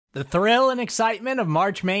The thrill and excitement of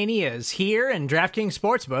March Mania is here, and DraftKings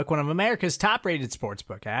Sportsbook, one of America's top-rated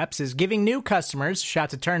sportsbook apps, is giving new customers a shot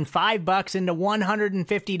to turn $5 into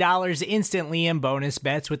 $150 instantly in bonus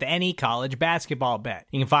bets with any college basketball bet.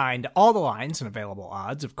 You can find all the lines and available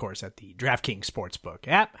odds, of course, at the DraftKings Sportsbook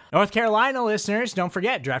app. North Carolina listeners, don't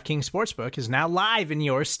forget, DraftKings Sportsbook is now live in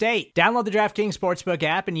your state. Download the DraftKings Sportsbook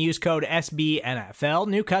app and use code SBNFL.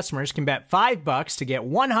 New customers can bet $5 to get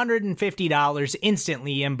 $150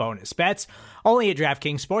 instantly in bonus bets, only at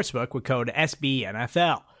DraftKings Sportsbook with code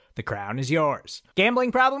SBNFL. The crown is yours.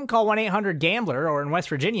 Gambling problem? Call 1-800-GAMBLER, or in West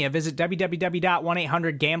Virginia, visit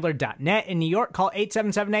www.1800gambler.net. In New York, call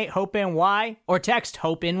 877-8-HOPE-NY or text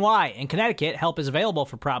HOPE-NY. In Connecticut, help is available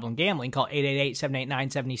for problem gambling. Call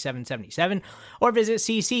 888-789-7777 or visit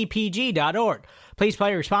ccpg.org. Please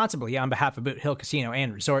play responsibly on behalf of Boot Hill Casino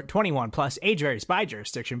and Resort. 21 plus, age varies by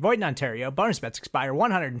jurisdiction. Void in Ontario. Bonus bets expire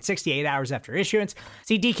 168 hours after issuance.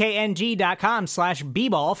 See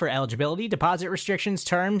dkng.com/bball for eligibility, deposit restrictions,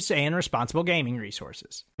 terms, and responsible gaming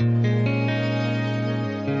resources.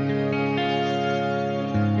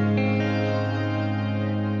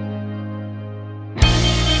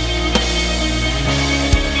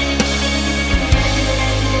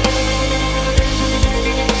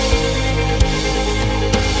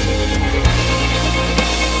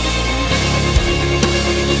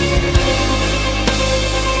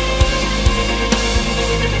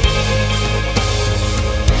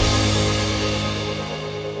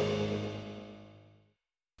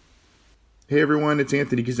 Hey everyone, it's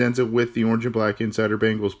Anthony Cosenza with the Orange and Black Insider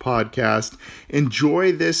Bengals podcast.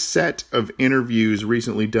 Enjoy this set of interviews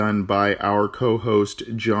recently done by our co-host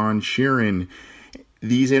John Sheeran.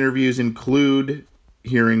 These interviews include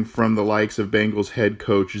hearing from the likes of Bengals head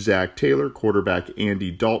coach Zach Taylor, quarterback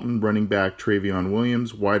Andy Dalton, running back Travion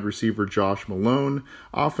Williams, wide receiver Josh Malone,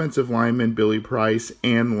 offensive lineman Billy Price,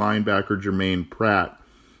 and linebacker Jermaine Pratt.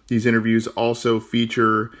 These interviews also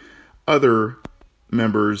feature other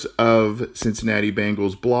members of Cincinnati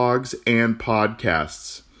Bengals blogs and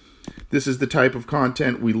podcasts. This is the type of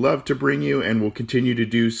content we love to bring you and will continue to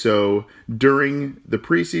do so during the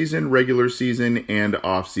preseason, regular season, and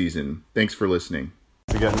off-season. Thanks for listening.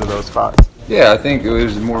 To get into those spots. Yeah, I think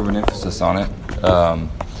there's more of an emphasis on it.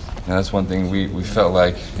 That's one thing we felt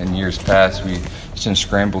like in years past. We just in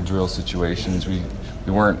scramble drill situations. We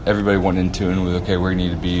weren't everybody went in tune with where you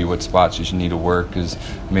need to be, what spots you should need to work. Because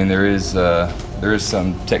there is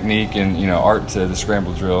some technique and art to the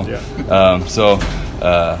scramble drill. Yeah.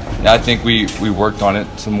 I think we worked on it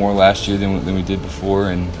some more last year than we did before,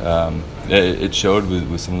 and it showed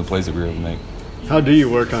with some of the plays that we were able to make. How do you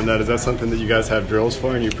work on that? Is that something that you guys have drills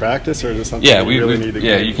for and you practice, or is it something you really need to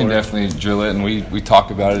get you can definitely drill it, and we talk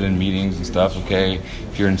about it in meetings and stuff. Okay,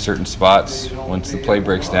 if you're in certain spots, once the play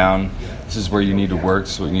breaks down, this is where you need to work,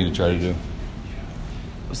 this is what you need to try to do.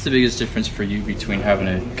 What's the biggest difference for you between having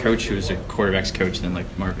a coach who is a quarterback's coach and then like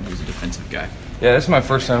Marvin, who's a defensive guy? Yeah, this is my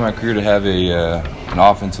first time in my career to have an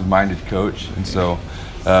offensive-minded coach, and so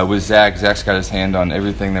with Zach's got his hand on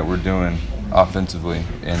everything that we're doing offensively,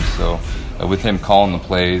 and so with him calling the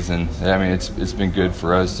plays, and it's been good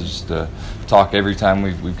for us to just talk every time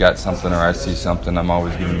we've got something or I see something. I'm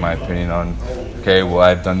always giving my opinion on,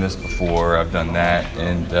 I've done this before, I've done that,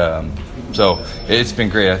 and so it's been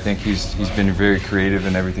great. I think he's been very creative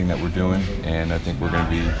in everything that we're doing, and I think we're going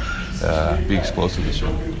to be explosive this year.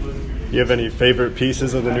 You have any favorite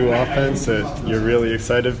pieces of the new offense that you're really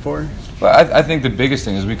excited for? Well, I think the biggest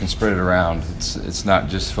thing is we can spread it around. It's not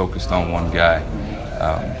just focused on one guy.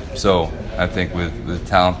 So I think with the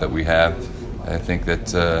talent that we have, I think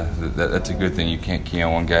that's a good thing. You can't key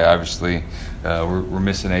on one guy. Obviously, we're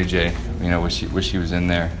missing AJ. Wish he was in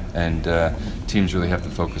there, and teams really have to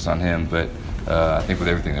focus on him. But I think with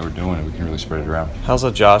everything that we're doing, we can really spread it around. How's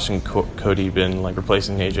Josh and Cody been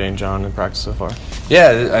replacing AJ and John in practice so far?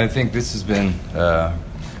 Yeah, I think this has been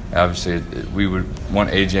obviously we would want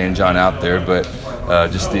AJ and John out there, but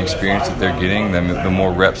just the experience that they're getting, the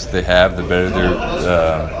more reps they have, the better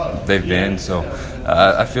they've been. So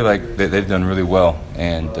I feel like they've done really well,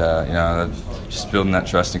 and just building that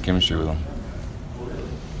trust and chemistry with them.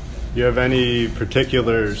 Do you have any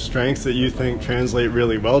particular strengths that you think translate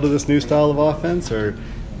really well to this new style of offense, or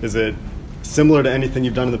is it similar to anything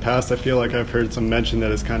you've done in the past? I feel like I've heard some mention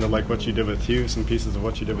that it's kind of like what you did with Hugh, some pieces of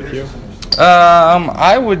what you did with Hugh.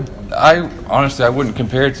 I honestly wouldn't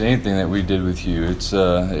compare it to anything that we did with Hugh. It's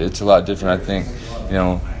a lot different. I think,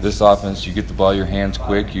 this offense, you get the ball in your hands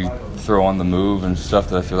quick, you throw on the move and stuff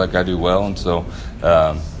that I feel like I do well, and so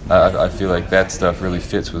I feel like that stuff really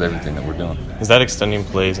fits with everything that we're doing. Is that extending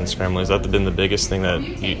plays and scrambling, has that been the biggest thing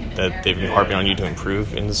that they've been harping on you to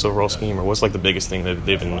improve in this overall scheme, or what's like the biggest thing that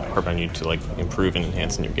they've been harping on you to like improve and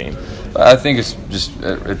enhance in your game? I think it's just,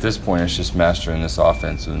 at this point, it's just mastering this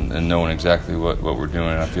offense and knowing exactly what we're doing.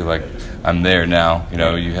 And I feel like I'm there now.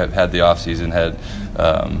 You have had the offseason, had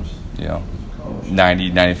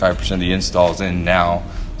 90-95% of the installs in now.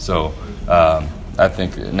 So I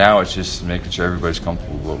think now it's just making sure everybody's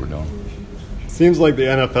comfortable with what we're doing. Seems like the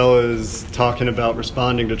NFL is talking about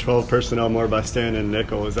responding to 12 personnel more by staying in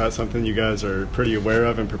nickel. Is that something you guys are pretty aware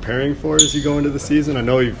of and preparing for as you go into the season? I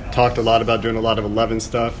know you've talked a lot about doing a lot of 11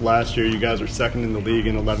 stuff. Last year you guys were second in the league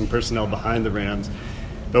in 11 personnel behind the Rams.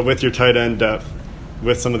 But with your tight end depth,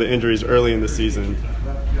 with some of the injuries early in the season,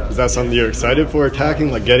 is that something you're excited for,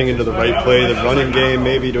 attacking, like getting into the right play, the running game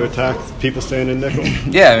maybe to attack people staying in nickel?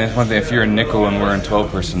 Yeah, it's one thing. If you're in nickel and we're in 12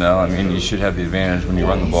 personnel, you should have the advantage when you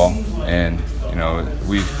run the ball. And,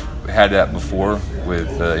 we've had that before with,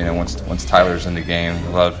 once Tyler's in the game, a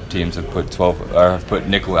lot of teams have put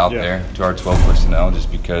nickel out there to our 12 personnel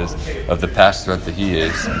just because of the pass threat that he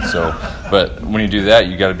is. And so, but when you do that,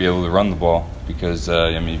 you got to be able to run the ball because,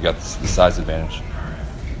 you've got the size advantage.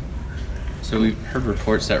 So we've heard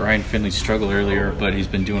reports that Ryan Finley struggled earlier, but he's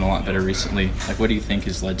been doing a lot better recently. What do you think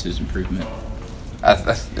has led to his improvement?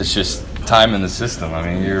 It's just time in the system.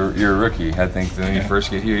 You're a rookie. I think when you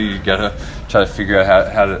first get here, you gotta try to figure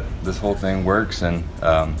out how this whole thing works. And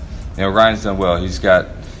Ryan's done well. He's got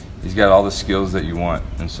all the skills that you want,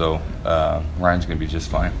 and so Ryan's gonna be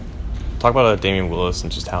just fine. Talk about Damian Willis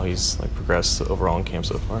and just how he's progressed overall in camp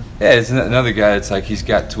so far. Yeah, it's another guy. It's like he's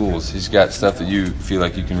got tools. He's got stuff that you feel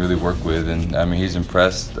like you can really work with, and he's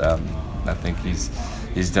impressed. I think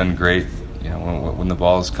he's done great. When the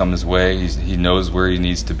balls come his way, he knows where he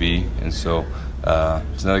needs to be, and so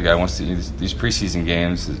it's another guy. Wants to these preseason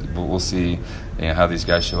games. We'll see how these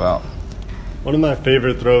guys show out. One of my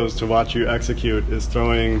favorite throws to watch you execute is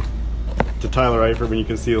throwing to Tyler Eifert when you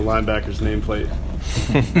can see the linebacker's nameplate.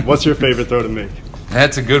 What's your favorite throw to make?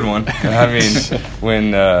 That's a good one.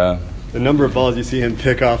 When the number of balls you see him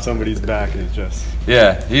pick off somebody's back is just...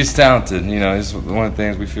 Yeah, he's talented. It's one of the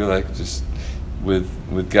things we feel like just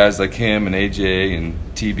with guys like him and AJ and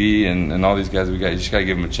TB and all these guys we got, you just got to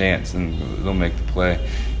give them a chance and they'll make the play.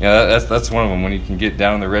 That's one of them. When you can get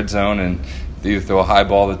down in the red zone and either throw a high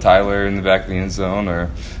ball to Tyler in the back of the end zone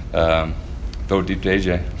or throw it deep to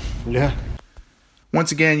AJ. Yeah. Once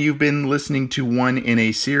again, you've been listening to one in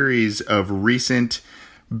a series of recent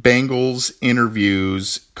Bengals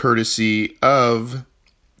interviews courtesy of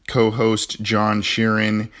co-host John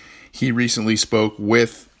Sheeran. He recently spoke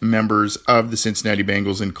with members of the Cincinnati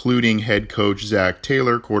Bengals, including head coach Zach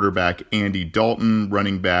Taylor, quarterback Andy Dalton,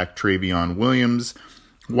 running back Travion Williams,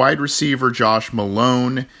 wide receiver Josh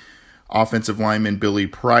Malone, offensive lineman Billy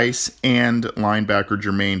Price, and linebacker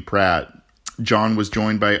Jermaine Pratt. John was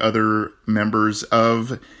joined by other members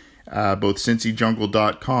of both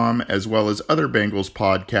CincyJungle.com as well as other Bengals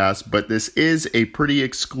podcasts, but this is a pretty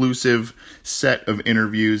exclusive set of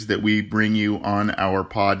interviews that we bring you on our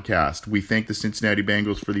podcast. We thank the Cincinnati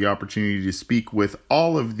Bengals for the opportunity to speak with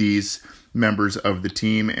all of these members of the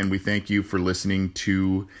team, and we thank you for listening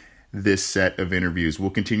to this set of interviews.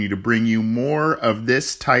 We'll continue to bring you more of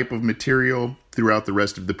this type of material throughout the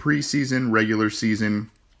rest of the preseason, regular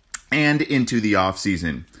season, and into the off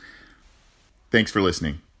season. Thanks for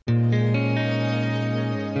listening.